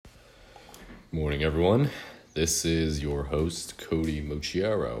Morning, everyone. This is your host, Cody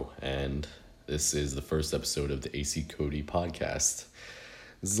Mochiaro, and this is the first episode of the AC Cody podcast.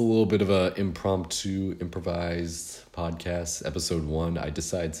 This is a little bit of a improvised podcast. Episode 1, I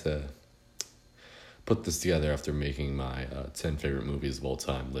decided to put this together after making my 10 favorite movies of all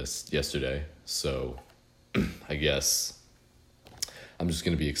time list yesterday. So, I guess I'm just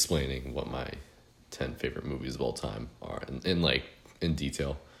going to be explaining what my 10 favorite movies of all time are in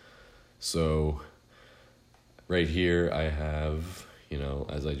detail. So, right here I have,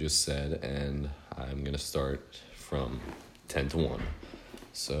 as I just said, and I'm going to start from 10 to 1.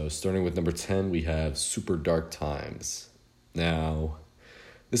 So, starting with number 10, we have Super Dark Times. Now,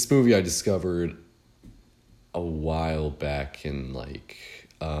 this movie I discovered a while back in,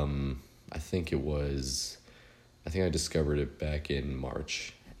 I think I discovered it back in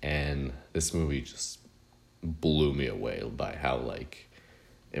March, and this movie just blew me away by how,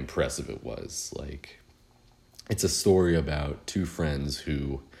 impressive it was. It's a story about two friends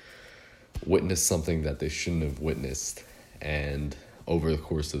who witnessed something that they shouldn't have witnessed, and over the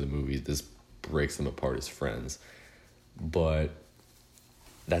course of the movie this breaks them apart as friends. But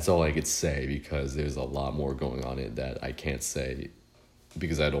that's all I could say, because there's a lot more going on in it that I can't say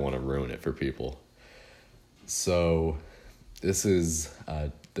because I don't want to ruin it for people. So this is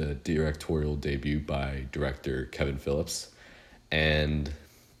the directorial debut by director Kevin Phillips, and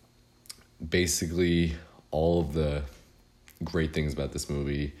basically all of the great things about this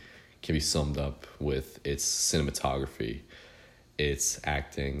movie can be summed up with its cinematography, its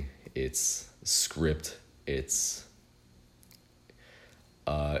acting, its script, its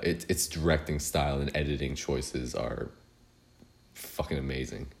directing style and editing choices are fucking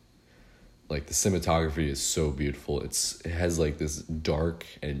amazing. The cinematography is so beautiful. It has this dark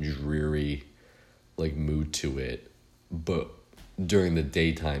and dreary mood to it, but during the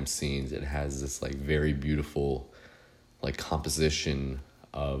daytime scenes it has this very beautiful composition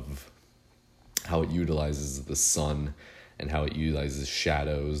of how it utilizes the sun and how it utilizes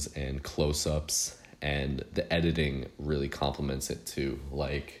shadows and close-ups, and the editing really complements it too.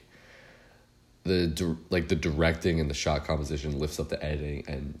 The directing and the shot composition lifts up the editing,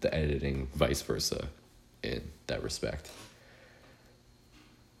 and the editing vice versa in that respect.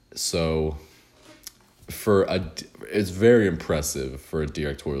 So it's very impressive for a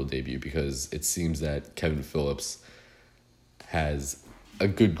directorial debut, because it seems that Kevin Phillips has a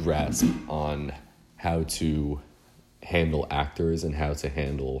good grasp on how to handle actors and how to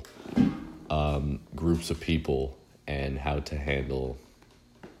handle groups of people, and how to handle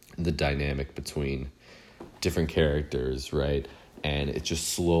the dynamic between different characters, right? And it just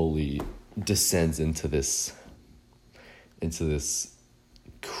slowly descends into this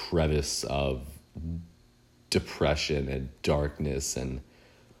crevice of depression and darkness, and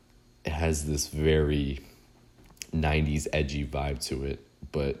it has this very 90s edgy vibe to it,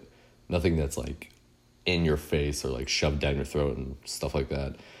 but nothing that's in your face or shoved down your throat and stuff like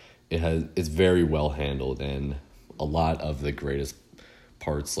that. It's very well handled, and a lot of the greatest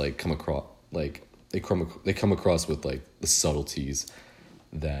parts come across they come across with the subtleties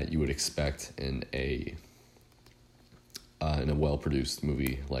that you would expect in a well-produced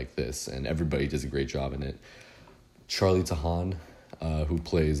movie like this, and everybody does a great job in it. Charlie Tahan, who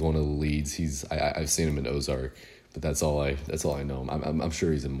plays one of the leads, I've seen him in Ozark, but that's all I know him. I'm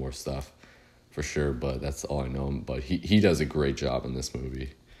sure he's in more stuff for sure, but that's all I know him. But he does a great job in this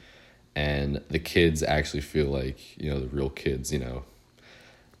movie, and the kids actually feel the real kids.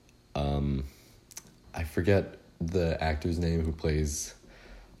 I forget the actor's name who plays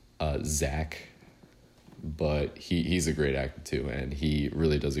Zach, but he's a great actor too, and he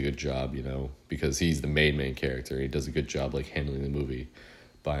really does a good job, because he's the main character. He does a good job handling the movie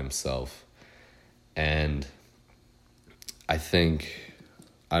by himself. And I think,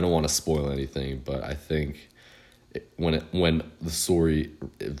 I don't want to spoil anything, but I think when the story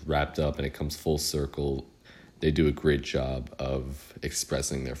is wrapped up and it comes full circle, they do a great job of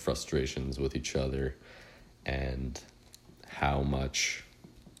expressing their frustrations with each other, and how much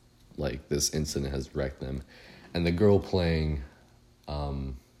this incident has wrecked them. And the girl playing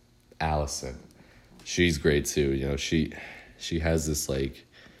Allison, she's great too. She has this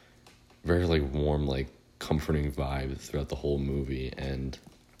very warm, comforting vibe throughout the whole movie, and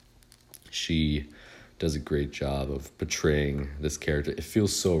she does a great job of portraying this character. It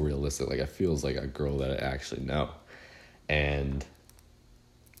feels so realistic. It feels like a girl that I actually know. And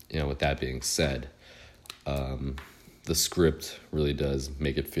with that being said, the script really does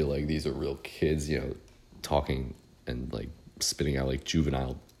make it feel like these are real kids, talking and spitting out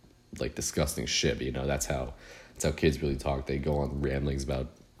juvenile, disgusting shit. That's how kids really talk. They go on ramblings about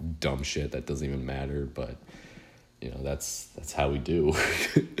dumb shit that doesn't even matter, but that's how we do.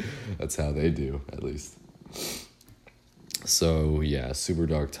 That's how they do, at least. So yeah, Super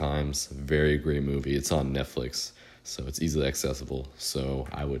Dark Times, very great movie. It's on Netflix, so it's easily accessible. So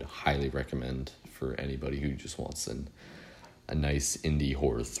I would highly recommend for anybody who just wants a nice indie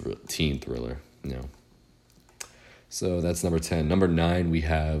horror teen thriller. So that's number 10. Number 9, we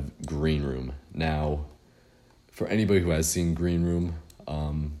have Green Room. Now, for anybody who has seen Green Room,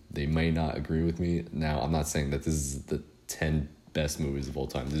 they may not agree with me. Now, I'm not saying that this is the 10 best movies of all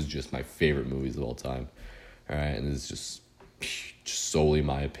time. This is just my favorite movies of all time. All right, and this is just solely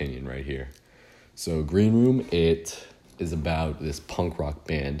my opinion right here. So Green Room, it is about this punk rock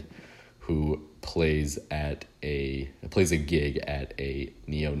band who plays a gig at a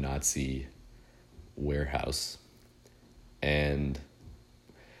neo-Nazi warehouse. And,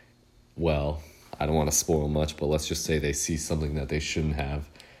 well, I don't want to spoil much, but let's just say they see something that they shouldn't have,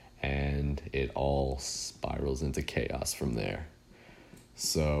 and it all spirals into chaos from there.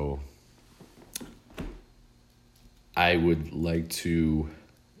 So I would like to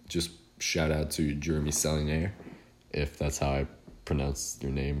just shout out to Jeremy Saulnier, if that's how I pronounce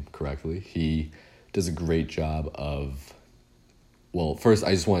your name correctly. He does a great job of... Well, first,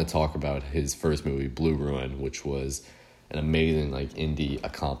 I just want to talk about his first movie, Blue Ruin, which was an amazing indie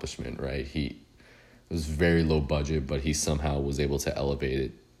accomplishment, right? It was very low budget, but he somehow was able to elevate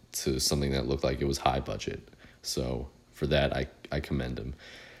it to something that looked like it was high budget. So for that, I commend him.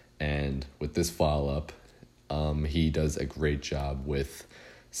 And with this follow-up, he does a great job with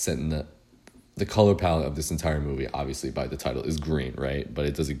setting the color palette of this entire movie, obviously by the title, is green, right? But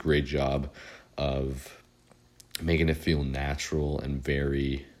it does a great job of making it feel natural and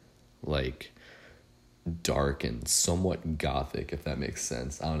very dark and somewhat gothic, if that makes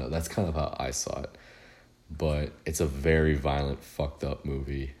sense. I don't know, that's kind of how I saw it. But it's a very violent, fucked up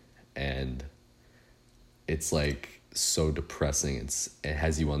movie, and it's so depressing. It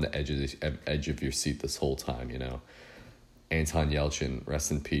has you on the edge of your seat this whole time, Anton Yelchin,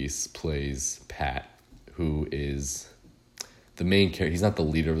 rest in peace, plays Pat, who is the main character. He's not the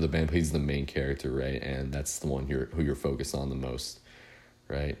leader of the band, but he's the main character, right? And that's the one who you're focused on the most,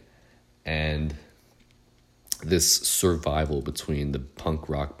 right? And this survival between the punk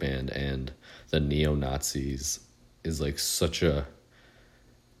rock band and the neo-Nazis is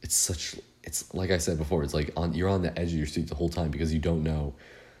it's like I said before, it's you're on the edge of your seat the whole time because you don't know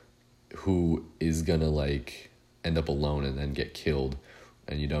who is gonna end up alone and then get killed,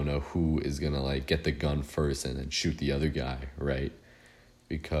 and you don't know who is gonna get the gun first and then shoot the other guy, right?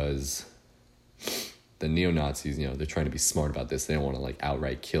 Because the neo-Nazis, they're trying to be smart about this. They don't want to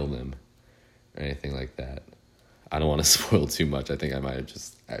outright kill them or anything like that. I don't want to spoil too much. I think I might have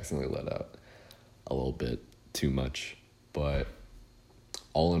just accidentally let out a little bit too much. But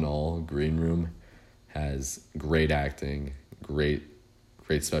all in all, Green Room has great acting, great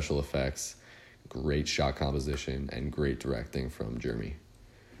special effects, great shot composition, and great directing from Jeremy.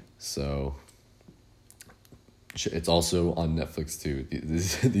 So it's also on Netflix too.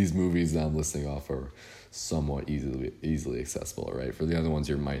 These movies that I'm listing off are somewhat easily accessible, right? For the other ones,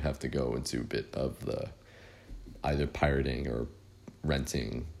 you might have to go into a bit of the either pirating or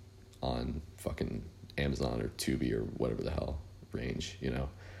renting on fucking Amazon or Tubi or whatever the hell range,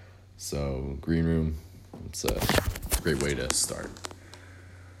 So Green Room, it's a great way to start.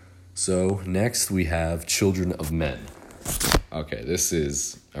 So next we have Children of Men. Okay, this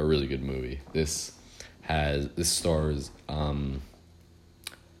is a really good movie. This stars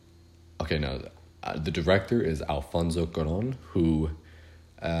the director is Alfonso Cuarón, who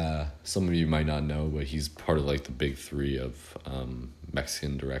some of you might not know, but he's part of the big three of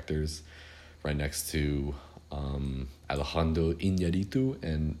Mexican directors, right next to Alejandro Iñárritu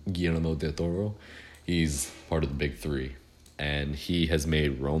and Guillermo del Toro. He's part of the big three, and he has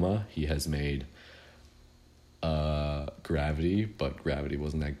made Roma. He has made Gravity, but Gravity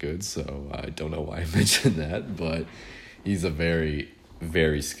wasn't that good, so I don't know why I mentioned that, but he's a very,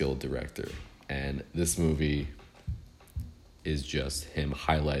 very skilled director, and this movie is just him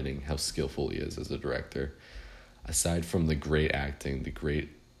highlighting how skillful he is as a director. Aside from the great acting, the great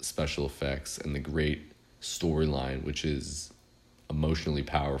special effects, and the great storyline, which is emotionally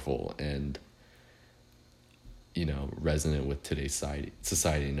powerful and resonant with today's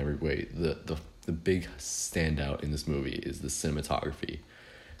society in every way, the big standout in this movie is the cinematography.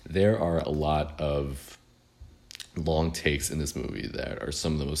 There are a lot of long takes in this movie that are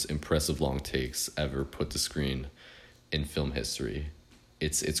some of the most impressive long takes ever put to screen in film history.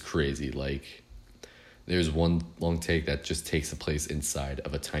 It's crazy. There's one long take that just takes place inside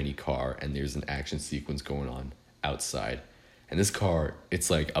of a tiny car, and there's an action sequence going on outside, And this car, it's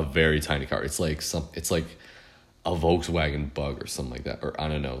like a very tiny car. It's like a Volkswagen Bug or something like that. Or I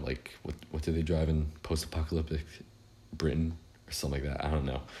don't know, like what do they drive in post-apocalyptic Britain or something like that? I don't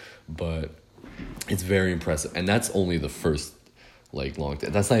know. But it's very impressive. And that's only the first like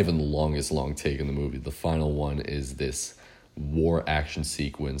that's not even the longest long take in the movie. The final one is this war action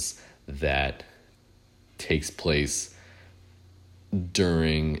sequence that takes place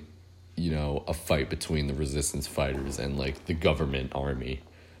during, a fight between the resistance fighters and like the government army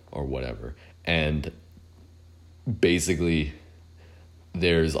or whatever. And basically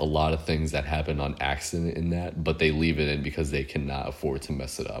there's a lot of things that happen on accident in that, but they leave it in because they cannot afford to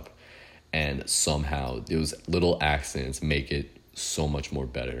mess it up. And somehow those little accidents make it so much more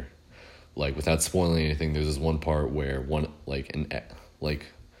better. Like, without spoiling anything, there's this one part where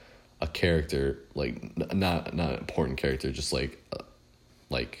a character, like not an important character, just like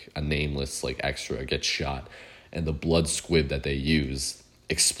a nameless like extra gets shot, and the blood squib that they use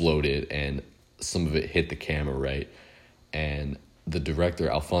exploded, and some of it hit the camera, right? And the director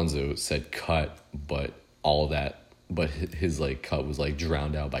Alfonso said cut, but his like cut was like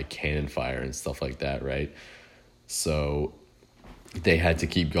drowned out by cannon fire and stuff like that, right? So they had to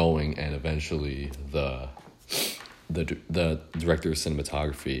keep going, and eventually the director of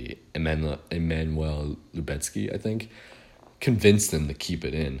cinematography, Emmanuel Lubezki, I think, convinced them to keep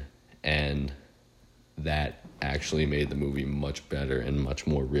it in, and that actually made the movie much better and much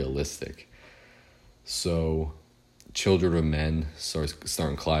more realistic. So, Children of Men,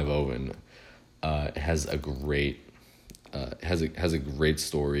 starring Clive Owen, has a great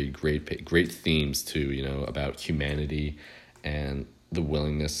story, great themes too, about humanity and the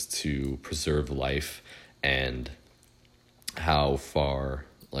willingness to preserve life, and how far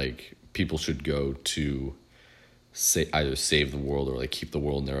like people should go to either save the world or like keep the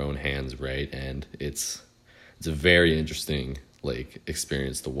world in their own hands, right? And it's a very interesting like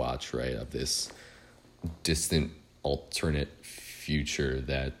experience to watch, right, of this distant alternate future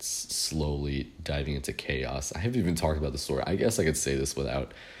that's slowly diving into chaos. I haven't even talked about the story. I guess I could say this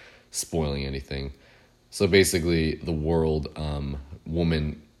without spoiling anything. So basically, the world,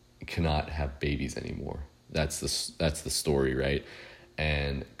 woman cannot have babies anymore. That's the story, right?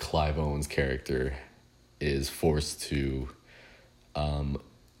 And Clive Owen's character is forced to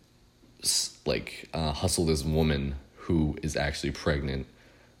hustle this woman who is actually pregnant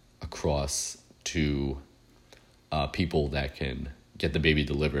across to people that can get the baby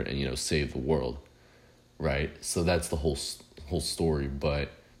delivered and save the world, right? So that's the whole story, but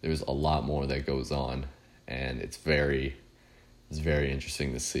there's a lot more that goes on, and it's very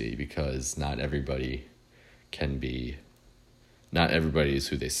interesting to see, because not everybody is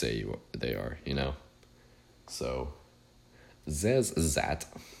who they say they are, So there's that.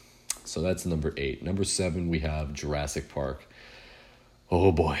 So that's number 8. Number 7, we have Jurassic Park.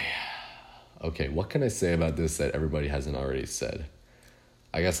 Oh boy. Okay, what can I say about this that everybody hasn't already said?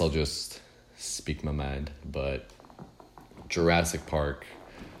 I guess I'll just speak my mind, but Jurassic Park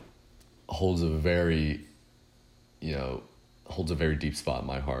holds a very deep spot in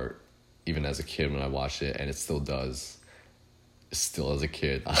my heart, even as a kid when I watched it, and it still does. Still as a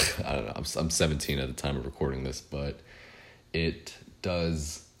kid, I don't know, I'm 17 at the time of recording this, but it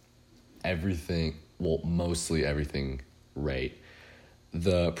does everything, well, mostly everything right.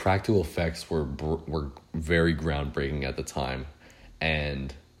 The practical effects were very groundbreaking at the time,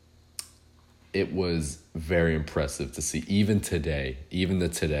 and it was very impressive to see even today,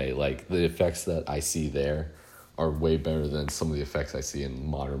 like the effects that I see there are way better than some of the effects I see in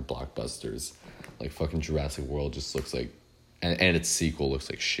modern blockbusters. Like fucking Jurassic World just looks like, and its sequel looks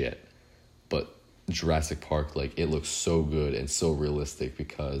like shit. But Jurassic Park, like, it looks so good and so realistic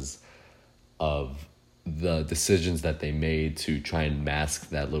because of the decisions that they made to try and mask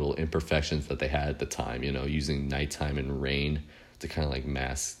that little imperfections that they had at the time, using nighttime and rain to kind of like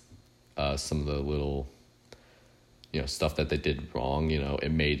mask some of the little, stuff that they did wrong.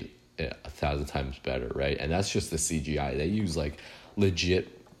 It made it 1,000 times better, right? And that's just the CGI. They use like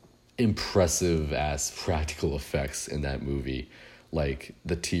legit impressive ass practical effects in that movie. Like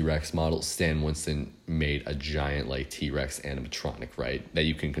the T-Rex model, Stan Winston made a giant like T-Rex animatronic, right, that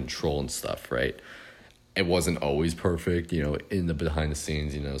you can control and stuff, right? It wasn't always perfect, in the behind the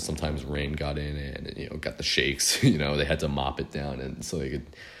scenes, sometimes rain got in and, got the shakes, they had to mop it down, and so they could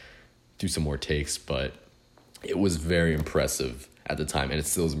do some more takes, but it was very impressive at the time, and it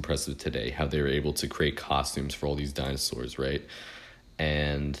still is impressive today, how they were able to create costumes for all these dinosaurs, right?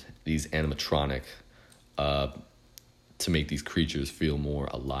 And these animatronic, to make these creatures feel more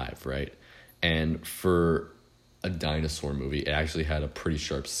alive, right? And for a dinosaur movie, it actually had a pretty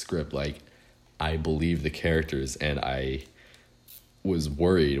sharp script. Like, I believe the characters, and I was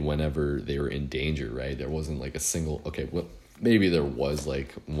worried whenever they were in danger, right? There wasn't like a single, okay, well, maybe there was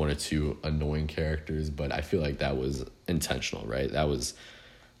like one or two annoying characters, but I feel like that was intentional, right? That was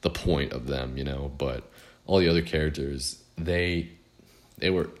the point of them, you know. But all the other characters, they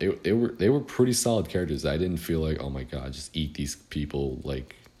were pretty solid characters. I didn't feel like, oh my god, just eat these people,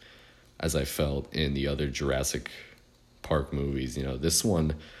 like as I felt in the other Jurassic Park movies. You know, this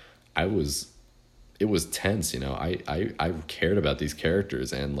one, it was tense, you know. I cared about these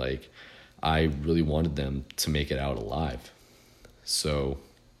characters, and like I really wanted them to make it out alive. So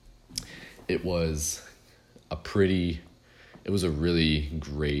it was a really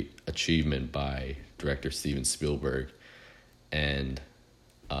great achievement by director Steven Spielberg and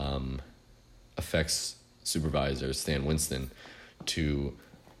effects supervisor Stan Winston to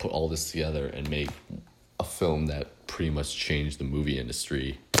put all this together and make a film that pretty much changed the movie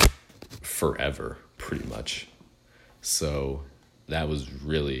industry forever, pretty much. So that was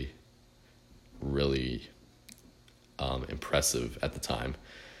really, really impressive at the time.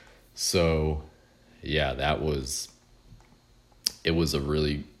 So yeah, it was a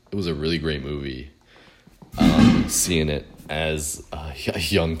really great movie. Seeing it as a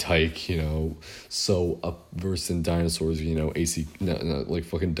young tyke, you know, so up versed in dinosaurs, you know, like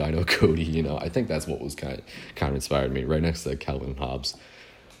fucking Dino Cody, you know. I think that's what was kind of inspired me, right next to Calvin and Hobbes.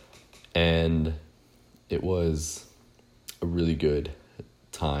 And it was a really good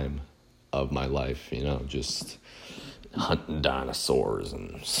time of my life, you know, just hunting dinosaurs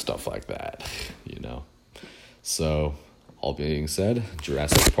and stuff like that, you know. So, all being said,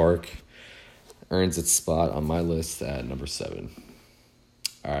 Jurassic Park earns its spot on my list at number 7.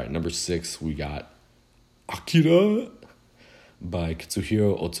 All right, number 6, we got Akira by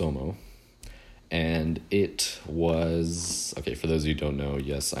Katsuhiro Otomo. And it was, okay, for those of you who don't know,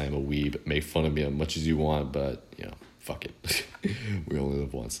 yes, I am a weeb. Make fun of me as much as you want, but, you know, fuck it. We only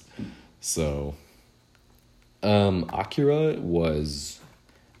live once. So, Akira was,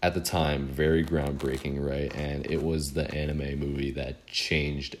 at the time, very groundbreaking, right? And it was the anime movie that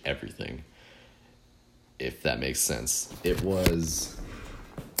changed everything, if that makes sense. It was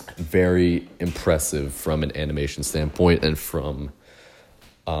very impressive from an animation standpoint and from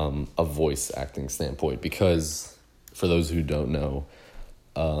a voice acting standpoint, because for those who don't know,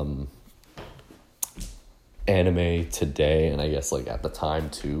 anime today, and I guess like at the time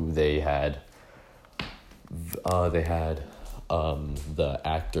too, they had the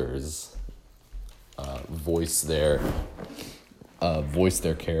actors voice their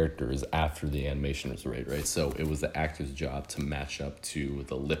characters after the animation was right? So it was the actor's job to match up to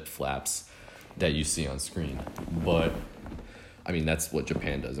the lip flaps that you see on screen. But I mean, that's what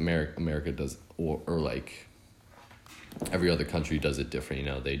Japan does. America does, or like every other country does it different. You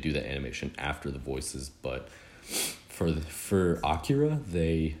know, they do the animation after the voices. But for Akira,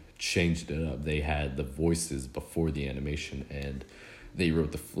 they changed it up. They had the voices before the animation, and they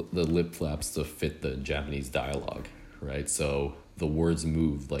wrote the lip flaps to fit the Japanese dialogue, right? So the words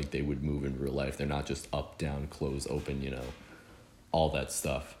move like they would move in real life. They're not just up, down, close, open, you know, all that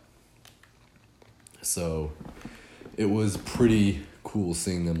stuff. So it was pretty cool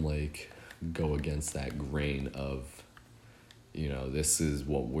seeing them like go against that grain of, you know, this is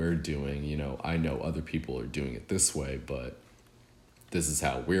what we're doing. You know, I know other people are doing it this way, but this is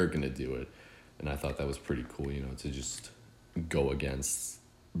how we're going to do it. And I thought that was pretty cool, you know, to just go against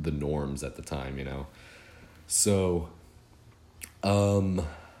the norms at the time, you know. So, the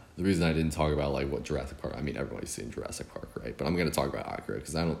reason I didn't talk about like what Jurassic Park, I mean, everybody's seen Jurassic Park, right? But I'm going to talk about Akira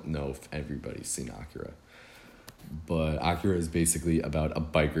because I don't know if everybody's seen Akira. But Akira is basically about a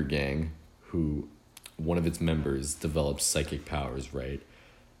biker gang who one of its members develops psychic powers, right?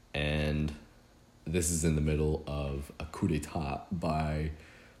 And this is in the middle of a coup d'etat by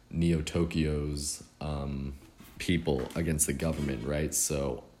Neo Tokyo's people against the government, right?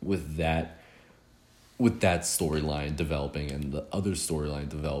 So with that storyline developing and the other storyline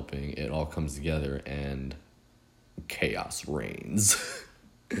developing, it all comes together and chaos reigns,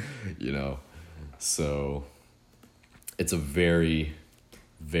 you know? So it's a very,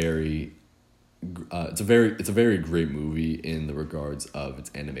 very, it's a very great movie in the regards of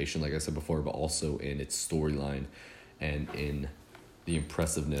its animation, like I said before, but also in its storyline and in the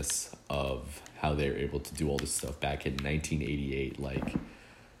impressiveness of how they were able to do all this stuff back in 1988. Like,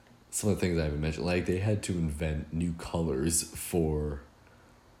 some of the things I haven't mentioned, like they had to invent new colors for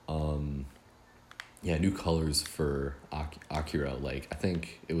Akira. Like, I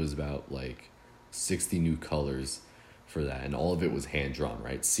think it was about like 60 new colors for that, and all of it was hand drawn,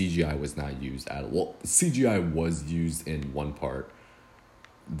 right? CGI was not used at all. Well, CGI was used in one part,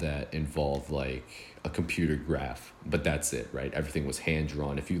 that involved like a computer graph, but that's it, right? Everything was hand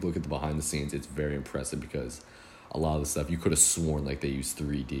drawn. If you look at the behind the scenes, it's very impressive because a lot of the stuff you could have sworn like they used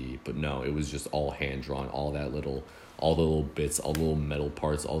 3D, but no, it was just all hand drawn. All the little bits, all the little metal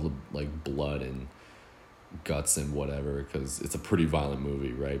parts, all the like blood and guts and whatever, because it's a pretty violent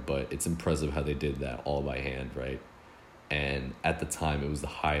movie, right? But it's impressive how they did that all by hand, right? And at the time, it was the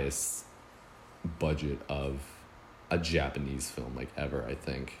highest budget of a Japanese film like ever, I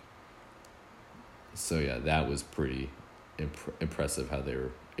think. So yeah, that was pretty impressive how they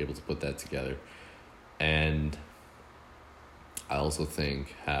were able to put that together. And I also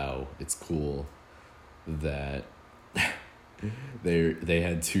think how it's cool that they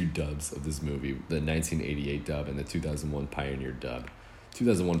had two dubs of this movie, the 1988 dub and the 2001 Pioneer dub.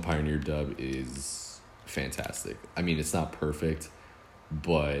 2001 Pioneer dub is fantastic. I mean, it's not perfect,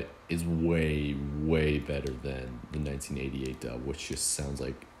 but it's way, way better than the 1988 dub, which just sounds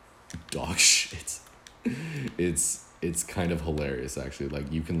like dog shit. It's kind of hilarious, actually.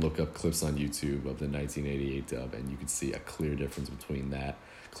 Like, you can look up clips on YouTube of the 1988 dub, and you can see a clear difference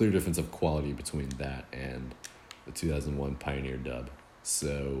of quality between that and the 2001 Pioneer dub.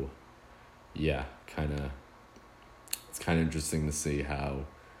 So, yeah, it's kind of interesting to see how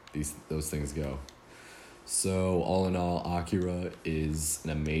those things go. So, all in all, Akira is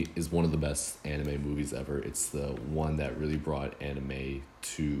one of the best anime movies ever. It's the one that really brought anime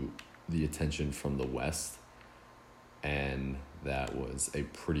to the attention from the West, and that was a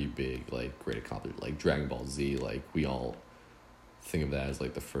pretty big, like, great accomplishment. Like Dragon Ball Z, like, we all think of that as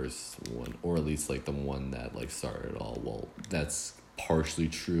like the first one, or at least like the one that like started it all. Well, that's partially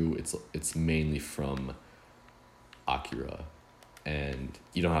true. It's mainly from Akira, and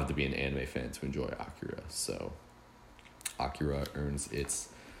you don't have to be an anime fan to enjoy Akira. So Akira earns its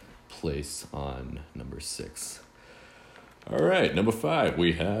place on number 6. All right, number 5,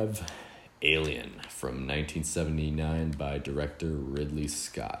 we have Alien from 1979 by director Ridley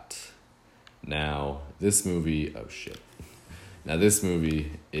Scott. Now, this movie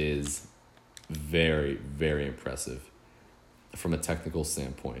is very, very impressive from a technical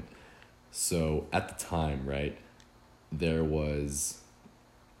standpoint. So at the time, right, there was,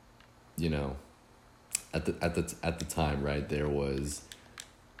 at the time, right, there was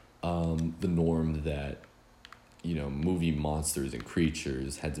the norm that, movie monsters and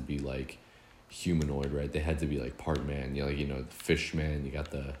creatures had to be like humanoid, right? They had to be like part man. The fish man, you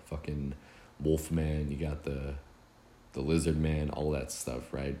got the fucking wolf man, you got the lizard man, all that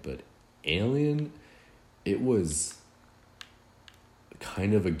stuff, right? But Alien, it was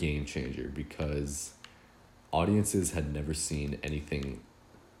kind of a game changer because audiences had never seen anything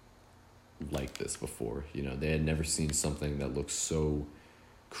like this before. They had never seen something that looked so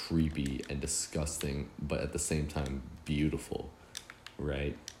creepy and disgusting, but at the same time beautiful,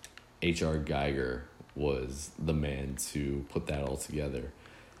 right? H.R. Geiger was the man to put that all together,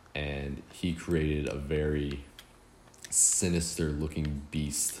 and he created a very sinister looking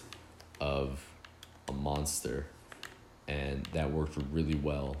beast of a monster, and that worked really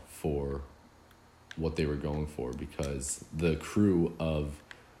well for what they were going for, because the crew of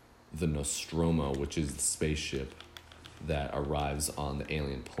the Nostromo, which is the spaceship that arrives on the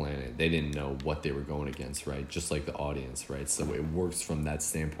alien planet, they didn't know what they were going against, right? Just like the audience, right? So it works from that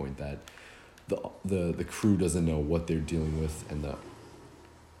standpoint that the crew doesn't know what they're dealing with, and the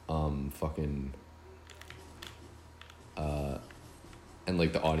and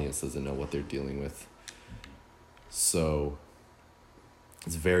like the audience doesn't know what they're dealing with. So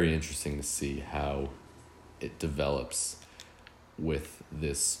it's very interesting to see how it develops with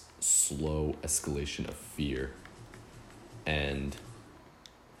this slow escalation of fear. And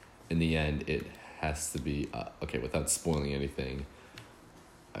in the end, it has to be, without spoiling anything,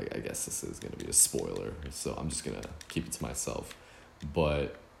 I guess this is going to be a spoiler, so I'm just going to keep it to myself.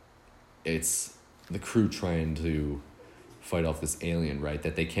 But it's the crew trying to fight off this alien, right,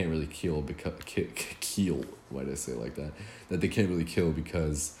 that they can't really kill because... why did I say it like that? That they can't really kill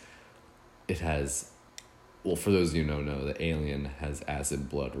because it has... Well, for those of you who don't know, the alien has acid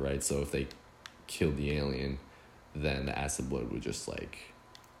blood, right? So if they killed the alien, then the acid blood would just, like,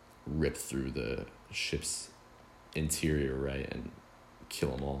 rip through the ship's interior, right, and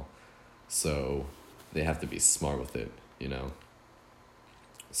kill them all. So they have to be smart with it,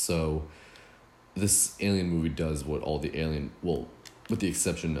 So this Alien movie does what all the Alien... Well, with the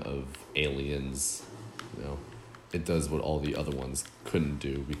exception of Aliens, it does what all the other ones couldn't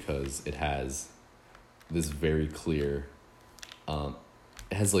do, because it has this very clear... it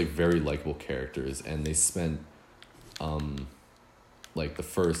has, like, very likable characters, and they spent... like the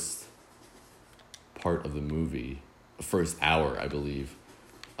first part of the movie, the first hour, I believe,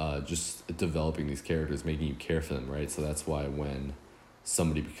 just developing these characters, making you care for them, right? So that's why when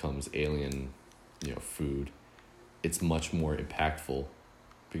somebody becomes alien, food, it's much more impactful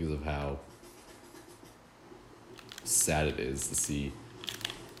because of how sad it is to see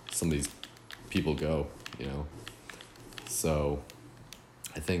some of these people go, So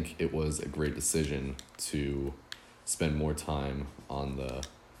I think it was a great decision to spend more time on the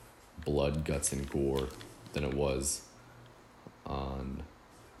blood, guts, and gore than it was on...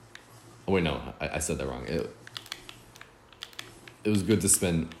 Oh, wait, no, I said that wrong. It was good to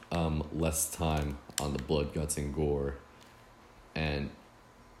spend less time on the blood, guts, and gore, and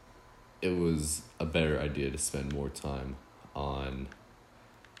it was a better idea to spend more time on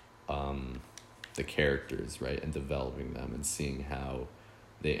the characters, right, and developing them and seeing how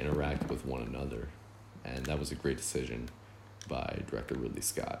they interact with one another. And that was a great decision by director Ridley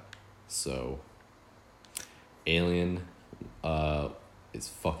Scott. So, Alien is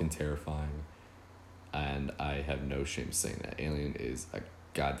fucking terrifying, and I have no shame saying that. Alien is a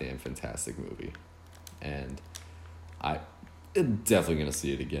goddamn fantastic movie, and I'm definitely gonna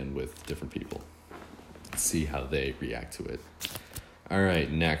see it again with different people, see how they react to it. All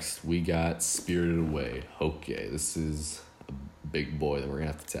right, next we got Spirited Away. Okay, this is a big boy that we're gonna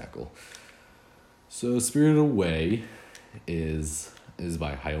have to tackle. So Spirited Away is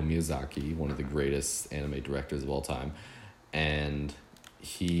by Hayao Miyazaki, one of the greatest anime directors of all time, and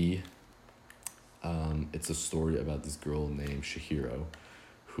he it's a story about this girl named Chihiro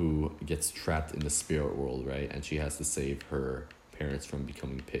who gets trapped in the spirit world, right? And she has to save her parents from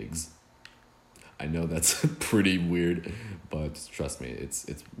becoming pigs. I know that's pretty weird, but trust me, it's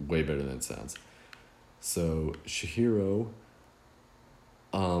way better than it sounds. So Chihiro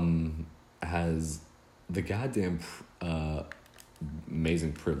has the goddamn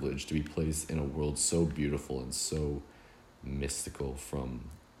amazing privilege to be placed in a world so beautiful and so mystical from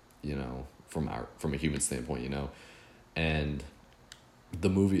a human standpoint, and the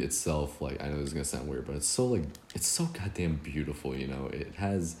movie itself, like, I know this is gonna sound weird, but it's so goddamn beautiful, It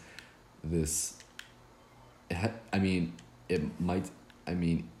has this.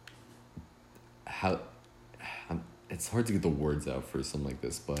 It's hard to get the words out for something like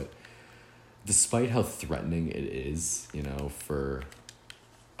this, but despite how threatening it is, for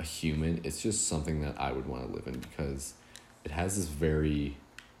a human, it's just something that I would want to live in because it has this very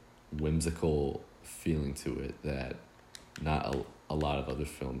whimsical feeling to it that not a lot of other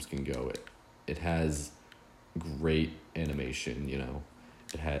films can go. It has great animation,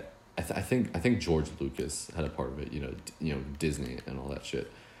 It had I think George Lucas had a part of it, Disney and all that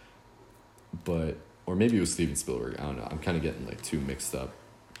shit. But or maybe it was Steven Spielberg. I don't know. I'm kind of getting like too mixed up.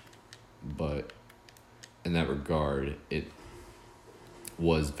 But in that regard, it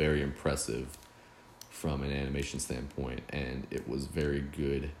was very impressive from an animation standpoint, and it was very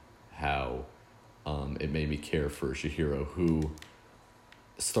good how it made me care for Chihiro, who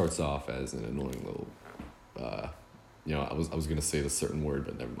starts off as an annoying little I was gonna say the certain word,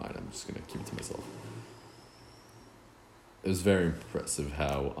 but never mind. I'm just gonna keep it to myself. It was very impressive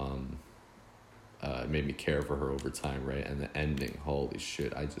how it made me care for her over time, right? And the ending, holy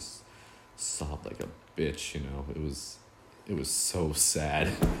shit! I just sobbed like a bitch. It was so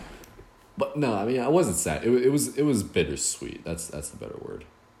sad. But no, I mean, I wasn't sad. It was bittersweet. That's the better word.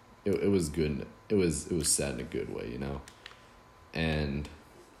 It was good. It was sad in a good way, and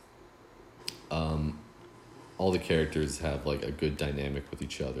all the characters have like a good dynamic with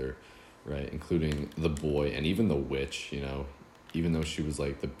each other, right? Including the boy and even the witch, even though she was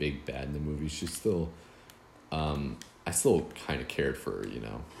like the big bad in the movie, she's still, I still kind of cared for her,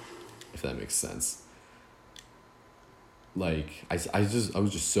 if that makes sense. Like I was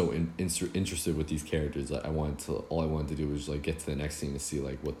just so interested with these characters that all I wanted to do was like get to the next scene to see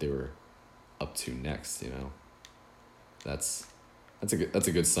like what they were up to next, That's a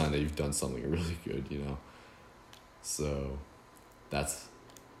good sign that you've done something really good, So that's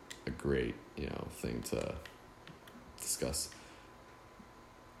a great, thing to discuss.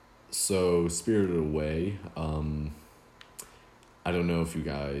 So Spirited Away, I don't know if you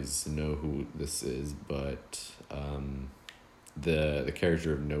guys know who this is, but the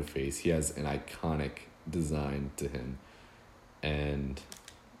character of No Face, he has an iconic design to him, and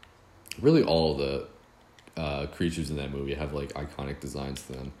really all the creatures in that movie have like iconic designs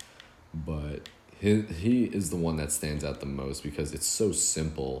to them, but he is the one that stands out the most because it's so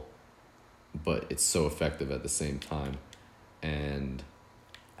simple, but it's so effective at the same time, and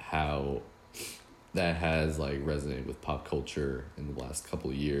how that has like resonated with pop culture in the last couple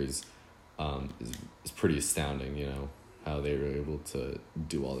of years is pretty astounding. How they were able to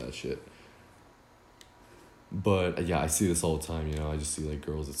do all that shit. But yeah, I see this all the time, you know. I just see like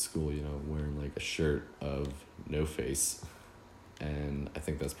girls at school, you know, wearing like a shirt of No Face. And I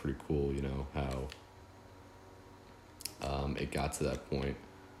think that's pretty cool, you know, how it got to that point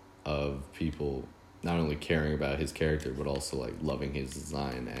of people not only caring about his character, but also like loving his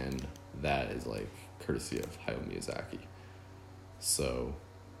design. And that is like courtesy of Hayao Miyazaki. So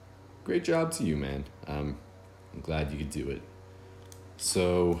great job to you, man. I'm glad you could do it.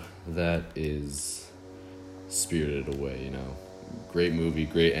 So that is Spirited Away, you know. Great movie,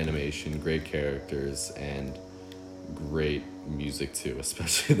 great animation, great characters, and great music too,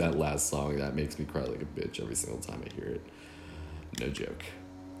 especially that last song. That makes me cry like a bitch every single time I hear it. No joke.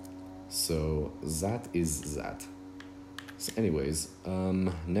 So that is that. So anyways,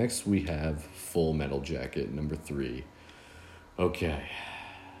 next we have Full Metal Jacket number 3. Okay.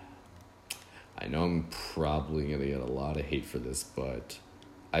 I know I'm probably gonna get a lot of hate for this, but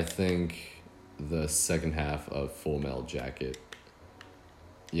I think the second half of Full Metal Jacket,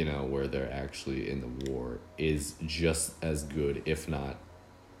 you know, where they're actually in the war, is just as good, if not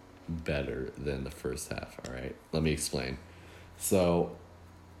better, than the first half, alright? Let me explain. So,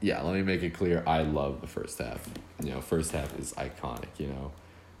 yeah, let me make it clear, I love the first half. You know, first half is iconic, you know,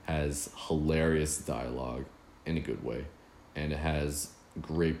 has hilarious dialogue in a good way, and it has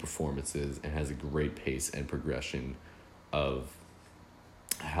great performances, and has a great pace and progression of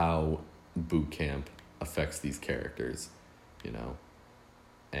how boot camp affects these characters, you know.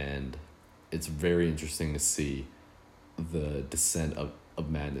 And it's very interesting to see the descent of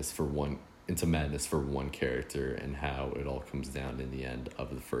madness into madness for one character, and how it all comes down in the end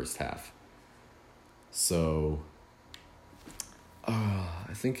of the first half. So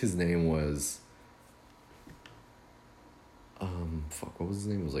I think his name was what was his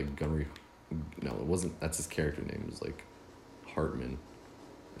name? It was like Gunnery. No, it wasn't. That's his character name. It was like Hartman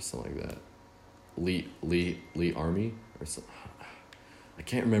or something like that. Lee Army or something. I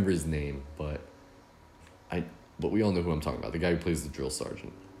can't remember his name, but we all know who I'm talking about. The guy who plays the drill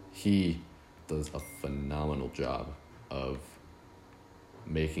sergeant. He does a phenomenal job of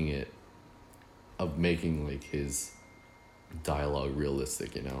making like his dialogue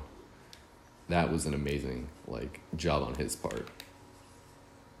realistic, you know. That was an amazing like job on his part.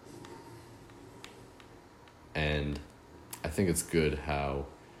 And I think it's good how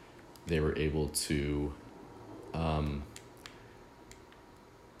they were able to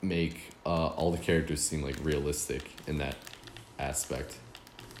make all the characters seem like realistic in that aspect.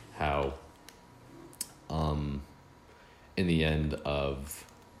 How in the end of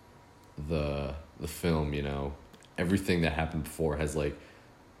the film, you know, everything that happened before has like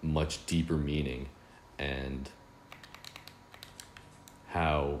much deeper meaning, and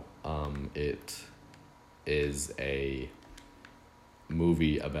how it is a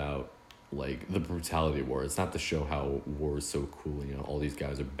movie about like the brutality of war. It's not to show how war is so cool, you know, all these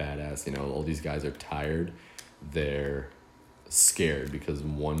guys are badass, you know, all these guys are tired, they're scared because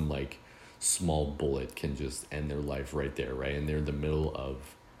one like small bullet can just end their life right there, right? And they're in the middle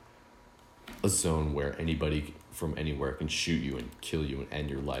of a zone where anybody from anywhere can shoot you and kill you and end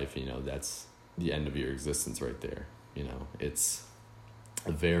your life, you know. That's the end of your existence right there, you know. It's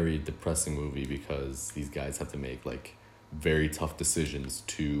a very depressing movie because these guys have to make like very tough decisions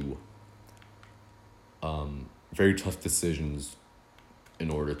in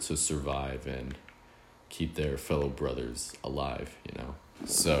order to survive and keep their fellow brothers alive, you know.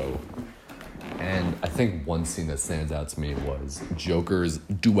 So, and I think one scene that stands out to me was Joker's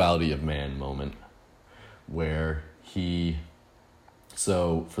duality of man moment, where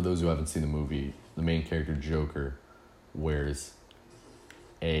so for those who haven't seen the movie, the main character Joker wears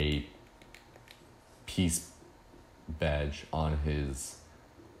a peace badge on his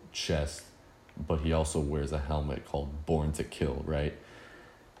chest, but he also wears a helmet called Born to Kill, right?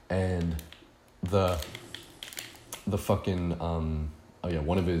 And the fucking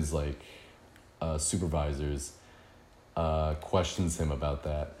one of his like supervisors questions him about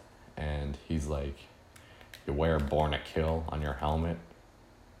that, and he's like, you wear Born to Kill on your helmet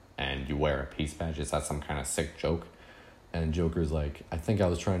and you wear a peace badge, is that some kind of sick joke? And Joker's like, I think I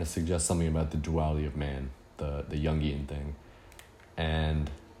was trying to suggest something about the duality of man, the Jungian thing. And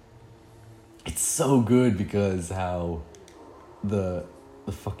it's so good because how the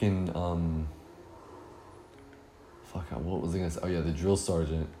fucking what was I gonna say? Oh yeah, the drill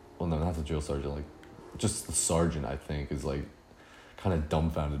sergeant. Well, no, not the drill sergeant. Like, just the sergeant. I think is like kind of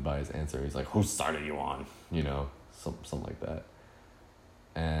dumbfounded by his answer. He's like, "Whose side are you on?" You know, something like that.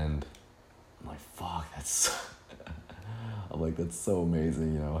 And I'm like, "Fuck, that's." I'm like, that's so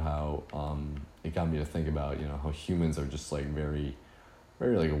amazing. You know how it got me to think about, you know, how humans are just like very,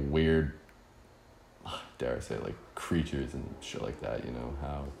 very like weird dare I say, like, creatures and shit like that, you know,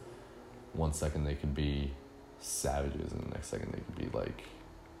 how 1 second they could be savages and the next second they could be, like,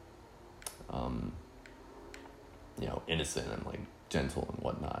 you know, innocent and, like, gentle and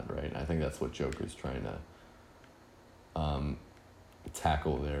whatnot, right? And I think that's what Joker's trying to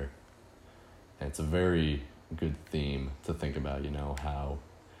tackle there. And it's a very good theme to think about, you know, how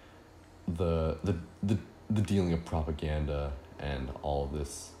the dealing of propaganda and all of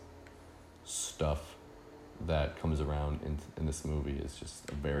this stuff that comes around in this movie is just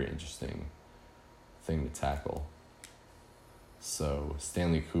a very interesting thing to tackle. So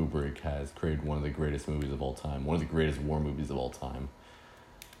Stanley Kubrick has created one of the greatest movies of all time, one of the greatest war movies of all time,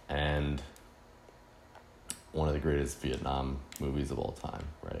 and one of the greatest Vietnam movies of all time,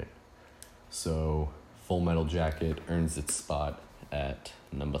 right? So Full Metal Jacket earns its spot at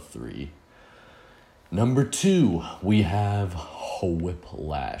number 3. Number 2, we have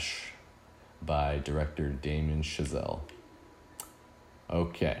Whiplash by director Damien Chazelle.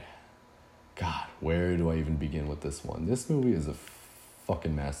 Okay. God, where do I even begin with this one? This movie is a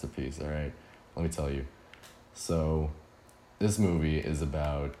fucking masterpiece, all right? Let me tell you. So, this movie is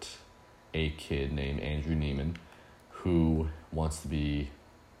about a kid named Andrew Neiman who wants to be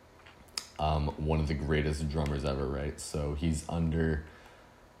one of the greatest drummers ever, right? So, he's under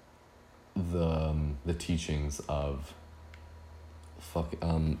the teachings of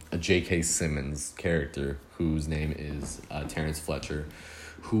a J.K. Simmons character whose name is Terrence Fletcher,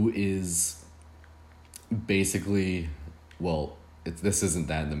 who is basically, well, this isn't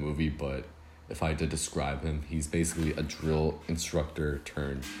that in the movie, but if I had to describe him, he's basically a drill instructor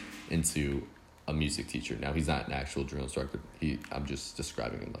turned into a music teacher. Now, he's not an actual drill instructor. I'm just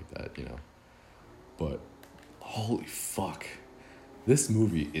describing him like that, you know. But holy fuck, this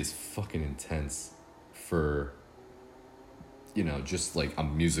movie is fucking intense for, you know, just like a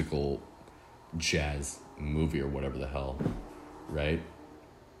musical jazz movie or whatever the hell, right?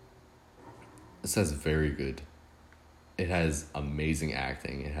 This has very good. It has amazing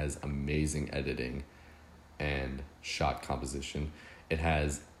acting. It has amazing editing and shot composition. It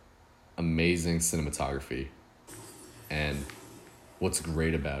has amazing cinematography. And what's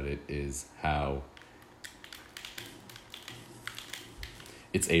great about it is how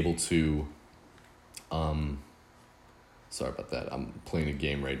it's able to, sorry about that. I'm playing a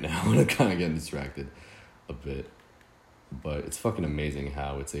game right now and I'm kind of getting distracted a bit. But it's fucking amazing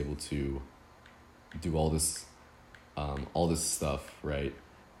how it's able to do all this stuff, right?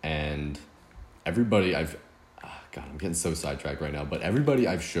 And everybody God, I'm getting so sidetracked right now, but everybody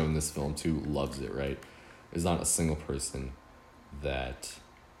I've shown this film to loves it, right? There's not a single person that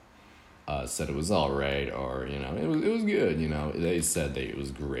said it was all right, or, you know, it was good, you know. They said it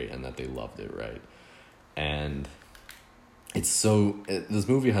was great and that they loved it, right? And this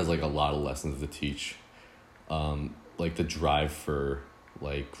movie has, like, a lot of lessons to teach, like the drive for,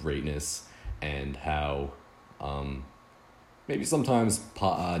 like, greatness, and how maybe sometimes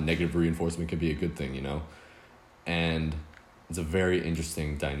negative reinforcement can be a good thing, you know? And it's a very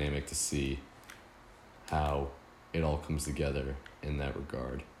interesting dynamic to see how it all comes together in that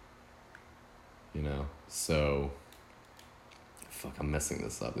regard, you know? So, fuck, I'm messing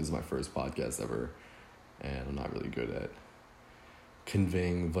this up. This is my first podcast ever, and I'm not really good at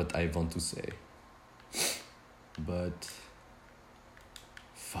conveying what I want to say. But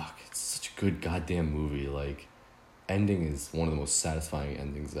fuck, it's such a good goddamn movie. Like, ending is one of the most satisfying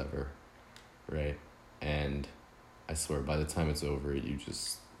endings ever, right? And I swear, by the time it's over,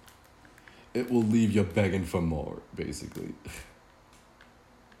 it will leave you begging for more, basically.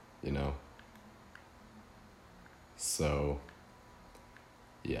 You know? So,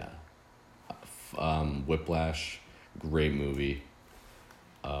 yeah. Whiplash, great movie.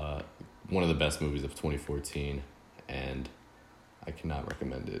 One of the best movies of 2014, and I cannot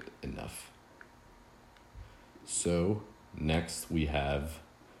recommend it enough. So, next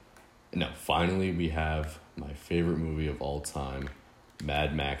finally we have my favorite movie of all time,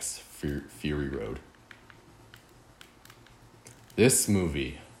 Mad Max Fury Road. This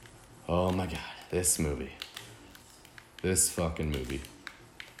movie, oh my god, this fucking movie.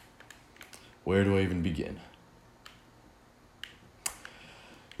 Where do I even begin?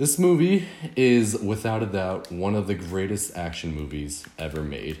 This movie is, without a doubt, one of the greatest action movies ever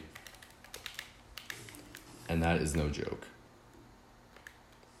made. And that is no joke.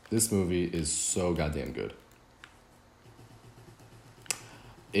 This movie is so goddamn good.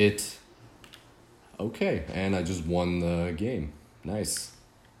 Okay, and I just won the game. Nice.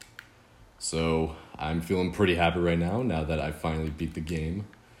 So, I'm feeling pretty happy right now that I finally beat the game,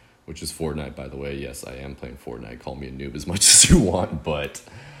 which is Fortnite, by the way. Yes, I am playing Fortnite. Call me a noob as much as you want, but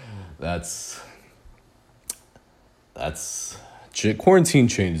that's quarantine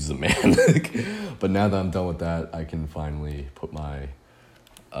changes a man. But now that I'm done with that, I can finally put my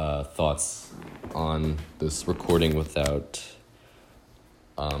thoughts on this recording without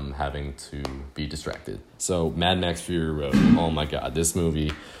having to be distracted. So, Mad Max Fury Road. Oh my god, this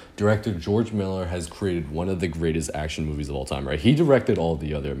movie. Director George Miller has created one of the greatest action movies of all time, right? He directed all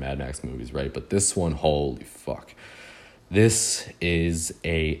the other Mad Max movies, right? But this one, holy fuck. This is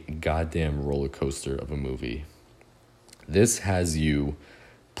a goddamn roller coaster of a movie. This has you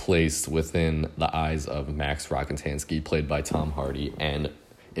placed within the eyes of Max Rokitansky, played by Tom Hardy, and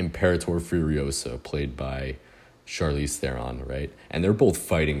Imperator Furiosa, played by Charlize Theron, right? And they're both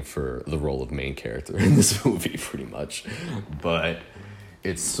fighting for the role of main character in this movie, pretty much. But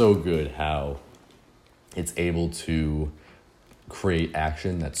it's so good how it's able to create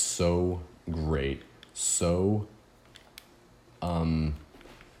action that's so great, so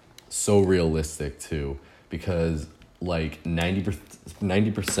realistic too, because like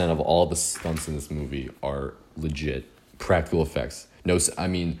 90% of all the stunts in this movie are legit practical effects. No, I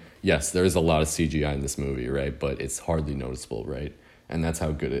mean, yes, there is a lot of CGI in this movie, right? But it's hardly noticeable, right? And that's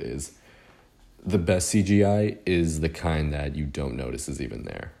how good it is. The best CGI is the kind that you don't notice is even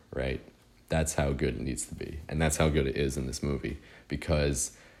there, right? That's how good it needs to be. And that's how good it is in this movie,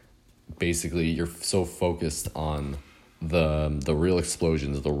 because basically you're so focused on the real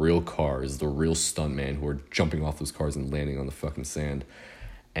explosions, the real cars, the real stuntmen who are jumping off those cars and landing on the fucking sand.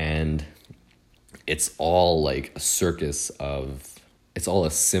 And it's all like a it's all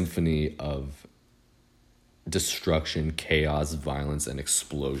a symphony of destruction, chaos, violence, and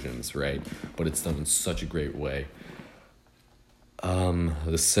explosions, right? But it's done in such a great way.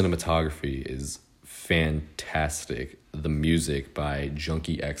 The cinematography is fantastic. The music by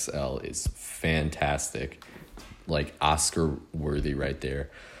Junkie XL is fantastic. Like Oscar worthy right there.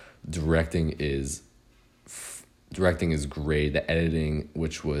 Directing is great. The editing,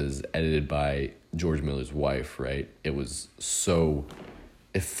 which was edited by George Miller's wife, right? It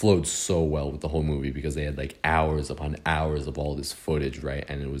flowed so well with the whole movie because they had like hours upon hours of all this footage, right?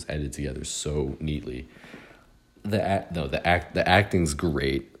 And it was edited together so neatly. The acting's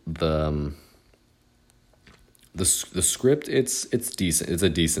great. The script, it's decent. It's a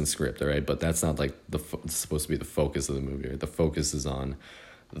decent script, all right? But that's not like it's supposed to be the focus of the movie, right? The focus is on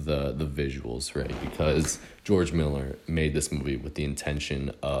the visuals, right? Because George Miller made this movie with the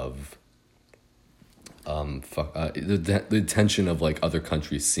intention of the intention of like other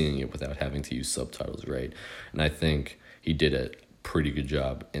countries seeing it without having to use subtitles, right? And I think he did a pretty good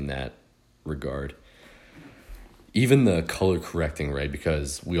job in that regard. Even the color correcting, right?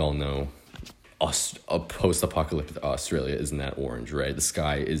 Because we all know a post-apocalyptic Australia isn't that orange, right? The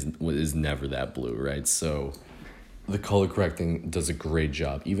sky is never that blue, right? So the color correcting does a great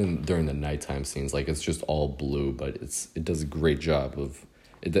job, even during the nighttime scenes. Like, it's just all blue, but it does a great job of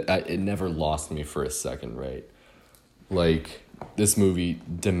it. It never lost me for a second, right? Like, this movie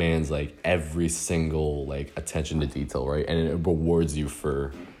demands like every single like attention to detail, right? And it rewards you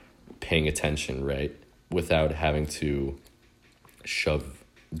for paying attention, right? Without having to shove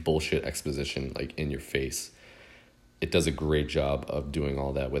bullshit exposition like in your face. It does a great job of doing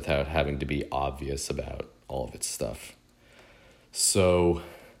all that without having to be obvious about all of its stuff. So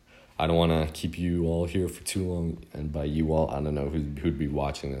I don't want to keep you all here for too long, and by you all, I don't know who'd be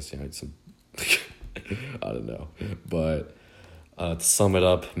watching this. I don't know, but to sum it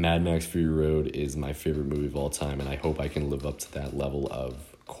up, Mad Max Fury Road is my favorite movie of all time, and I hope I can live up to that level of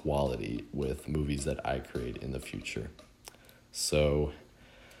quality with movies that I create in the future. So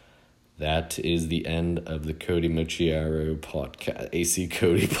that is the end of the Cody Mochiaro podcast, AC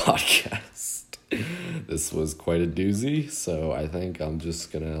Cody podcast. This was quite a doozy, so I think I'm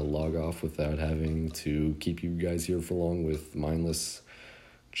just going to log off without having to keep you guys here for long with mindless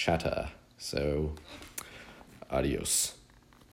chatter. So, adios.